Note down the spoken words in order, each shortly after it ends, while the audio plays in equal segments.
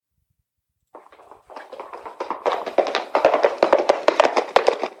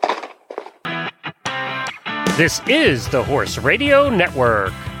This is the Horse Radio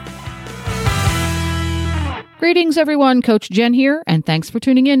Network. Greetings, everyone. Coach Jen here, and thanks for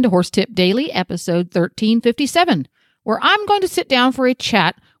tuning in to Horse Tip Daily, episode 1357, where I'm going to sit down for a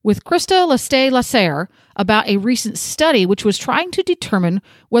chat with Krista Leste-Lasserre about a recent study which was trying to determine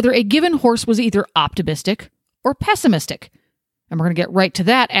whether a given horse was either optimistic or pessimistic. And we're going to get right to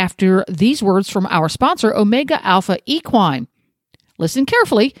that after these words from our sponsor, Omega Alpha Equine. Listen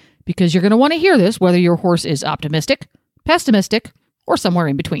carefully, because you're going to want to hear this, whether your horse is optimistic, pessimistic, or somewhere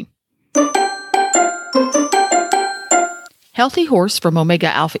in between. Healthy Horse from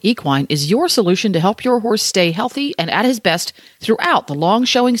Omega Alpha Equine is your solution to help your horse stay healthy and at his best throughout the long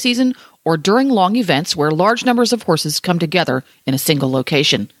showing season or during long events where large numbers of horses come together in a single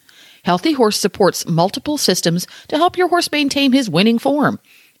location. Healthy Horse supports multiple systems to help your horse maintain his winning form.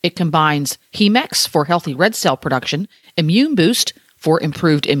 It combines Hemex for healthy red cell production, Immune Boost for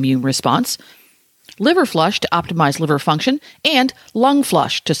improved immune response, Liver Flush to optimize liver function, and Lung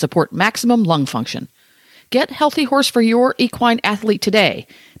Flush to support maximum lung function. Get Healthy Horse for your equine athlete today,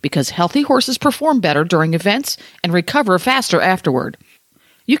 because healthy horses perform better during events and recover faster afterward.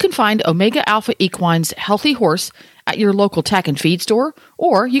 You can find Omega Alpha Equine's Healthy Horse at your local tack and feed store,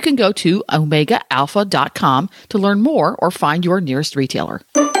 or you can go to omegaalpha.com to learn more or find your nearest retailer.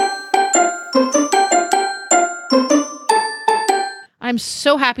 I'm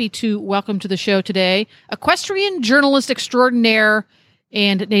so happy to welcome to the show today equestrian journalist extraordinaire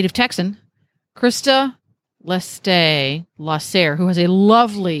and native Texan, Krista Leste-Lasserre, who has a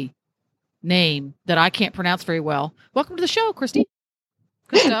lovely name that I can't pronounce very well. Welcome to the show, Krista.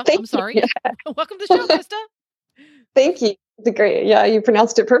 I'm sorry. Yeah. Welcome to the show, Krista. Thank you. It's great. Yeah, you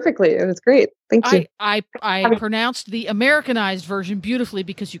pronounced it perfectly. It was great. Thank you. I pronounced the Americanized version beautifully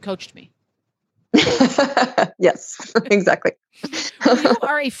because you coached me. Yes, exactly. Well, you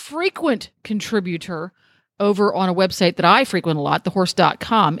are a frequent contributor over on a website that I frequent a lot,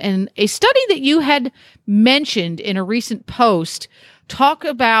 thehorse.com. And a study that you had mentioned in a recent post talk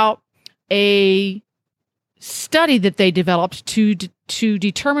about a study that they developed to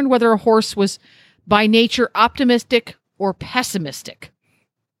determine whether a horse was by nature optimistic or pessimistic.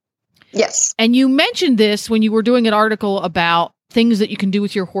 Yes. And you mentioned this when you were doing an article about things that you can do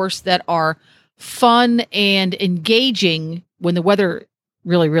with your horse that are fun and engaging when the weather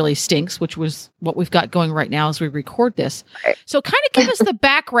really, really stinks, which was what we've got going right now as we record this. Right. So kind of give us the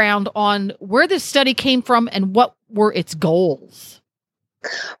background on where this study came from and what were its goals.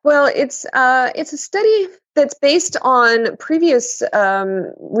 Well, it's a study that's based on previous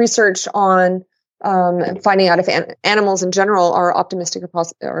research on finding out if animals in general are optimistic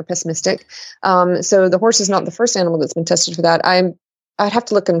or pessimistic. So the horse is not the first animal that's been tested for that. I'd have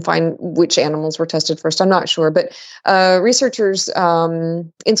to look and find which animals were tested first. I'm not sure, but researchers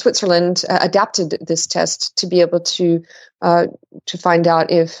in Switzerland adapted this test to be able to find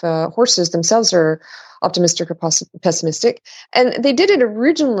out if horses themselves are optimistic or pessimistic. And they did it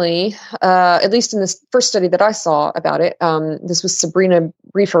originally, at least in this first study that I saw about it. This was Sabrina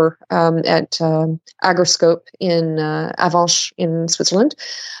Briefer at Agroscope in Avenches in Switzerland,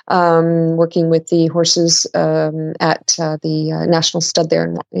 working with the horses at the National Stud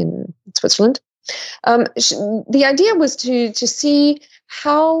there in Switzerland. The idea was to see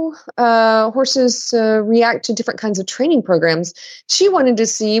how horses react to different kinds of training programs. She wanted to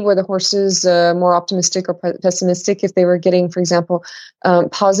see were the horses more optimistic or pessimistic if they were getting, for example,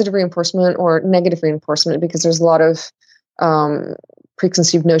 positive reinforcement or negative reinforcement, because there's a lot of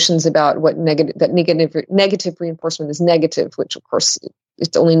preconceived notions about what negative reinforcement is negative, which of course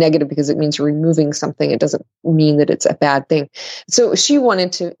it's only negative because it means you're removing something. It doesn't mean that it's a bad thing. So she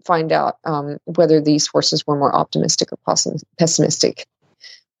wanted to find out whether these horses were more optimistic or pessimistic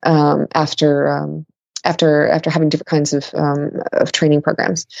after having different kinds of training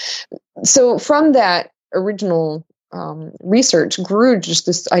programs. So from that original research grew just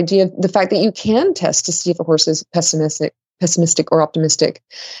this idea, the fact that you can test to see if a horse is pessimistic or optimistic.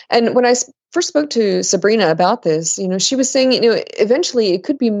 And when I first spoke to Sabrina about this, she was saying, eventually it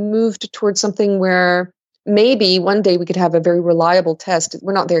could be moved towards something where maybe one day we could have a very reliable test.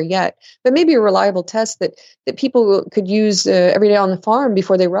 We're not there yet, but maybe a reliable test that people could use every day on the farm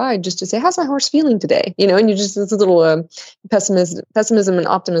before they ride, just to say, how's my horse feeling today? And you just, this little pessimism and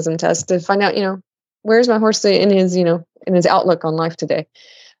optimism test to find out, where's my horse in his outlook on life today.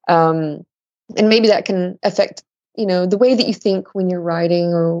 And maybe that can affect the way that you think when you're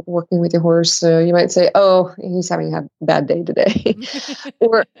riding or working with your horse. You might say, oh, he's having a bad day today.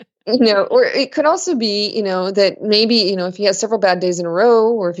 or it could also be, that maybe, if he has several bad days in a row,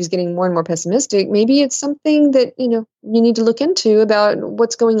 or if he's getting more and more pessimistic, maybe it's something that, you need to look into about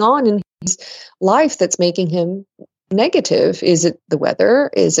what's going on in life that's making him negative? Is it the weather?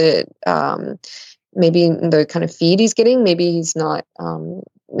 Is it maybe the kind of feed he's getting? Maybe he's not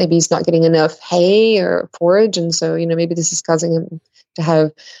getting enough hay or forage, and so maybe this is causing him to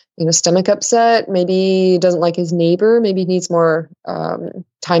have stomach upset. Maybe he doesn't like his neighbor. Maybe he needs more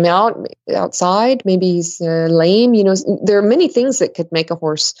time outside. Maybe he's lame. There are many things that could make a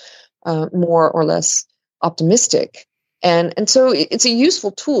horse more or less optimistic, and so it's a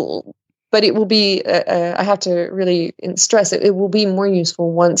useful tool. But it will be, I have to really stress it will be more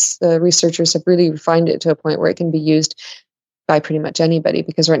useful once the researchers have really refined it to a point where it can be used by pretty much anybody,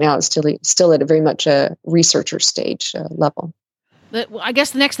 because right now it's still at a very much a researcher stage level. I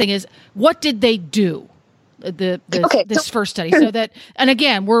guess the next thing is, what did they do? This first study. So that, and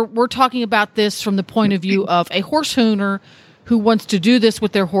again, we're talking about this from the point of view of a horse owner who wants to do this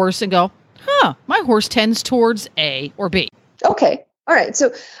with their horse and go, my horse tends towards A or B. Okay. All right.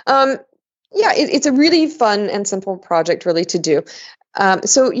 So, it's a really fun and simple project really to do.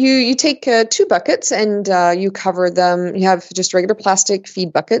 So you take 2 buckets and you cover them. You have just regular plastic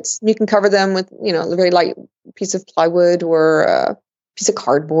feed buckets. You can cover them with, a very light piece of plywood or a piece of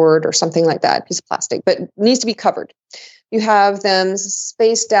cardboard or something like that, piece of plastic, but it needs to be covered. You have them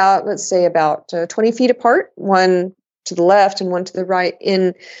spaced out, let's say about 20 feet apart, one to the left and one to the right,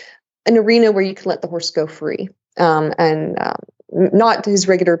 in an arena where you can let the horse go free. Not his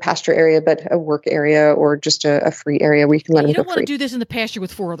regular pasture area, but a work area or just a free area where you can let him go free. You don't want to do this in the pasture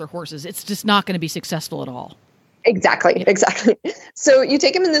with 4 other horses. It's just not going to be successful at all. Exactly. So you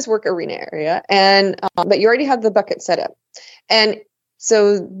take him in this work arena area, and but you already have the bucket set up. And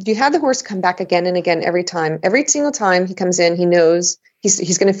so you have the horse come back again and again every single time he comes in, he knows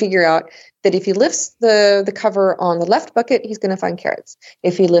he's going to figure out that if he lifts the cover on the left bucket, he's going to find carrots.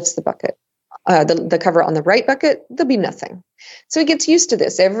 If he lifts the bucket, the cover on the right bucket, there'll be nothing. So he gets used to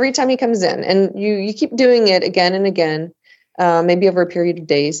this every time he comes in, and you keep doing it again and again, maybe over a period of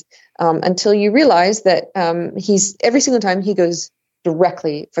days, until you realize that he's every single time he goes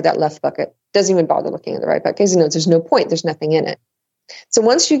directly for that left bucket, doesn't even bother looking at the right bucket because he knows there's no point, there's nothing in it. So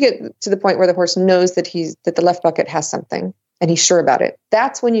once you get to the point where the horse knows that the left bucket has something and he's sure about it,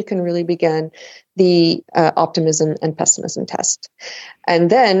 that's when you can really begin the optimism and pessimism test. And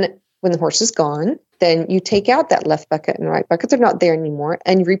then when the horse is gone, then you take out that left bucket and the right bucket. They're not there anymore.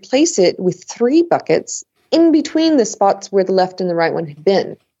 And you replace it with 3 buckets in between the spots where the left and the right one had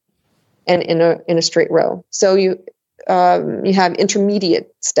been, and in a straight row. So you have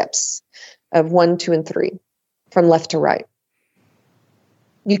intermediate steps of 1, 2, and 3 from left to right.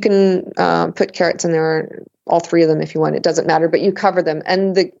 You can put carrots in there, all 3 of them if you want. It doesn't matter, but you cover them.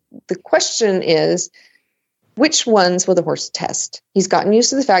 And the question is, which ones will the horse test? He's gotten used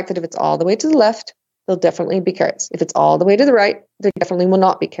to the fact that if it's all the way to the left, there'll definitely be carrots. If it's all the way to the right, there definitely will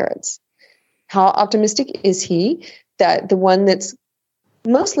not be carrots. How optimistic is he that the one that's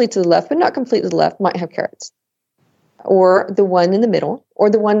mostly to the left, but not completely to the left, might have carrots? Or the one in the middle, or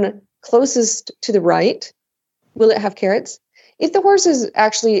the one closest to the right, will it have carrots? If the horse is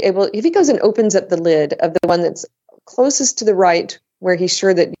actually if he goes and opens up the lid of the one that's closest to the right, where he's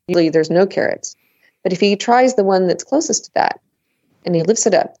sure that usually there's no carrots, but if he tries the one that's closest to that, and he lifts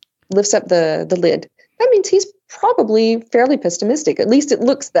up the lid, that means he's probably fairly pessimistic. At least it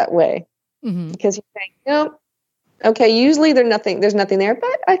looks that way. Mm-hmm. Because he's saying, no, okay, usually there's nothing there,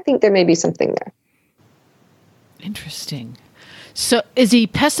 but I think there may be something there. Interesting. So is he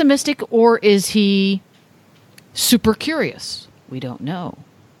pessimistic or is he super curious? We don't know.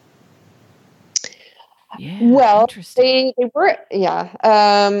 Yeah. Well, they were,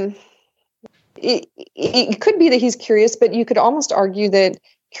 yeah. It could be that he's curious, but you could almost argue that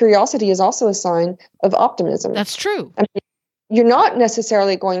curiosity is also a sign of optimism. That's true. I mean, you're not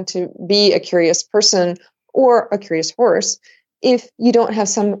necessarily going to be a curious person or a curious horse if you don't have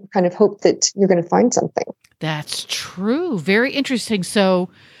some kind of hope that you're going to find something. That's true. Very interesting. So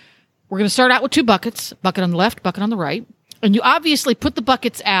we're going to start out with 2 buckets, bucket on the left, bucket on the right. And you obviously put the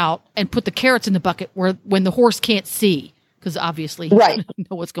buckets out and put the carrots in the bucket when the horse can't see, because obviously he doesn't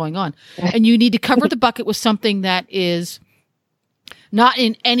know what's going on. And you need to cover the bucket with something that is not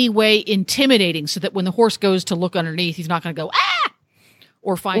in any way intimidating, so that when the horse goes to look underneath, he's not going to go, ah,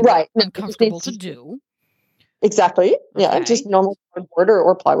 or find it uncomfortable to do. Exactly. Yeah, okay. Just normal cardboard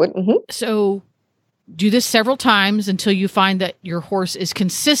or plywood. Mm-hmm. So do this several times until you find that your horse is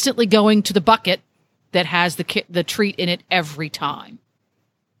consistently going to the bucket that has the treat in it every time.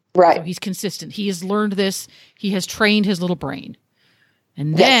 Right. So he's consistent. He has learned this. He has trained his little brain.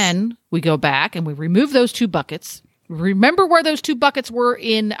 And then we go back and we remove those 2 buckets. Remember where those 2 buckets were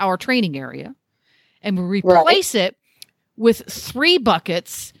in our training area. And we replace it with 3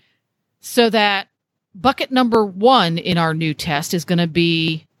 buckets So that bucket number 1 in our new test is going to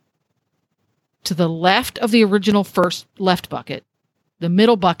be to the left of the original first left bucket. The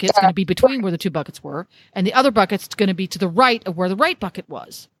middle bucket's going to be between where the 2 buckets were, and the other bucket's going to be to the right of where the right bucket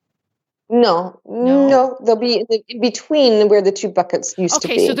was. No, they'll be in between where the 2 buckets used to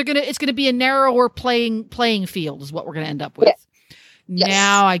be. Okay, so it's going to be a narrower playing field is what we're going to end up with. Yeah.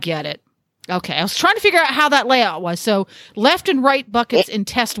 Now I get it. Okay, I was trying to figure out how that layout was. So left and right buckets in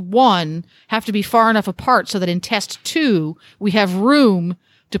test 1 have to be far enough apart so that in test 2 we have room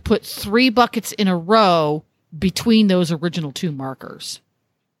to put 3 buckets in a row between those original 2 markers.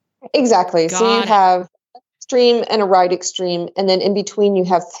 Exactly. So you have an extreme and a right extreme, and then in between you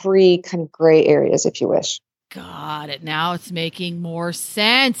have 3 kind of gray areas, if you wish. Got it. Now it's making more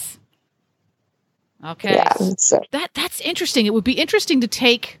sense. Okay. Yeah, so. That's interesting. It would be interesting to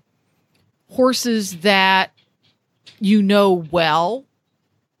take horses that you know well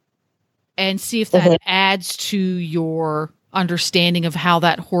and see if that adds to your understanding of how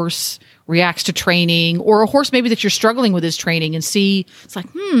that horse reacts to training, or a horse maybe that you're struggling with his training, and see, it's like,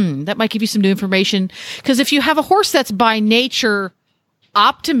 that might give you some new information. Because if you have a horse that's by nature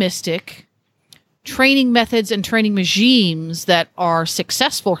optimistic, training methods and training regimes that are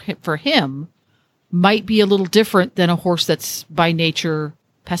successful for him might be a little different than a horse that's by nature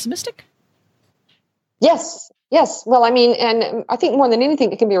pessimistic. Yes. Well, I mean, and I think more than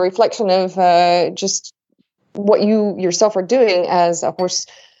anything, it can be a reflection of just what you yourself are doing as a horse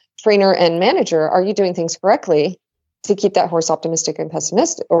trainer and manager. Are you doing things correctly to keep that horse optimistic and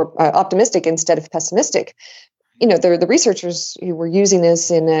pessimistic, or optimistic instead of pessimistic? You know, the researchers who were using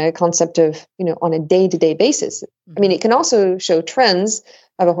this in a concept of, on a day-to-day basis. I mean, it can also show trends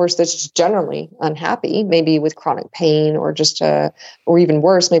of a horse that's just generally unhappy, maybe with chronic pain, or just, or even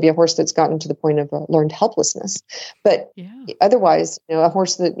worse, maybe a horse that's gotten to the point of learned helplessness. But otherwise, a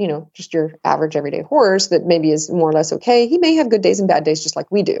horse that, just your average everyday horse that maybe is more or less okay, he may have good days and bad days just like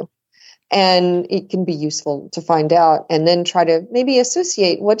we do. And it can be useful to find out and then try to maybe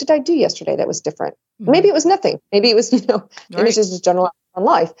associate, what did I do yesterday that was different? Mm-hmm. Maybe it was nothing. Maybe it was, maybe it's just general on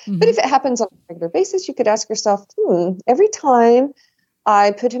life. Mm-hmm. But if it happens on a regular basis, you could ask yourself, every time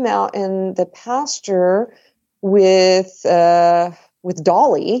I put him out in the pasture with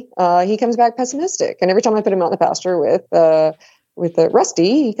Dolly, he comes back pessimistic. And every time I put him out in the pasture with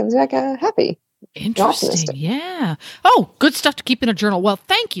Rusty, he comes back happy. Interesting. Yeah. Oh, good stuff to keep in a journal. Well,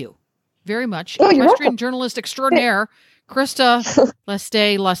 thank you very much. Equestrian journalist extraordinaire, Krista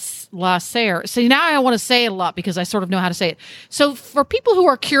Lasserre. See, now I want to say it a lot because I sort of know how to say it. So for people who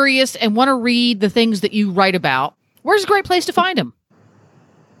are curious and want to read the things that you write about, where's a great place to find them?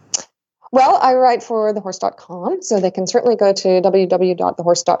 Well, I write for thehorse.com, so they can certainly go to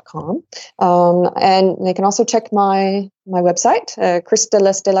www.thehorse.com. And they can also check my website,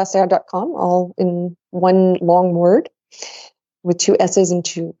 kristalestelasserre.com, all in one long word, with 2 S's and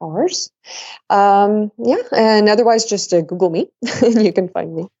 2 R's. And otherwise just Google me and you can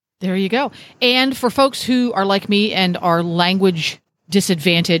find me. There you go. And for folks who are like me and are language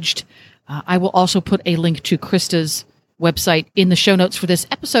disadvantaged, I will also put a link to Krista's website in the show notes for this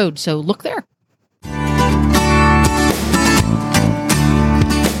episode, so look there.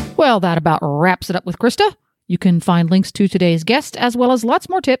 Well, that about wraps it up with Krista. You can find links to today's guest as well as lots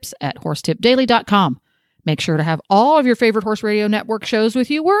more tips at horsetipdaily.com. Make sure to have all of your favorite Horse Radio Network shows with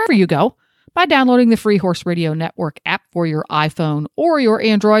you wherever you go by downloading the free Horse Radio Network app for your iPhone or your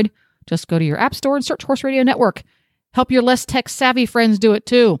Android. Just go to your app store and search Horse Radio Network. Help your less tech-savvy friends do it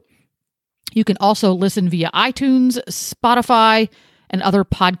too. You can also listen via iTunes, Spotify, and other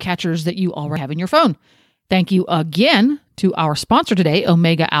podcatchers that you already have in your phone. Thank you again to our sponsor today,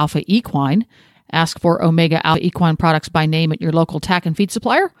 Omega Alpha Equine. Ask for Omega Alpha Equine products by name at your local tack and feed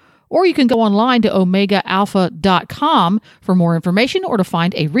supplier, or you can go online to omegaalpha.com for more information or to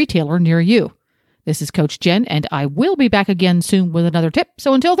find a retailer near you. This is Coach Jen, and I will be back again soon with another tip.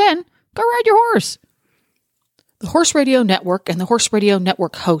 So until then, go ride your horse. The Horse Radio Network and the Horse Radio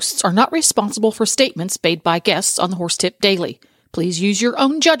Network hosts are not responsible for statements made by guests on the Horse Tip Daily. Please use your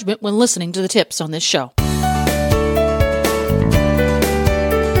own judgment when listening to the tips on this show.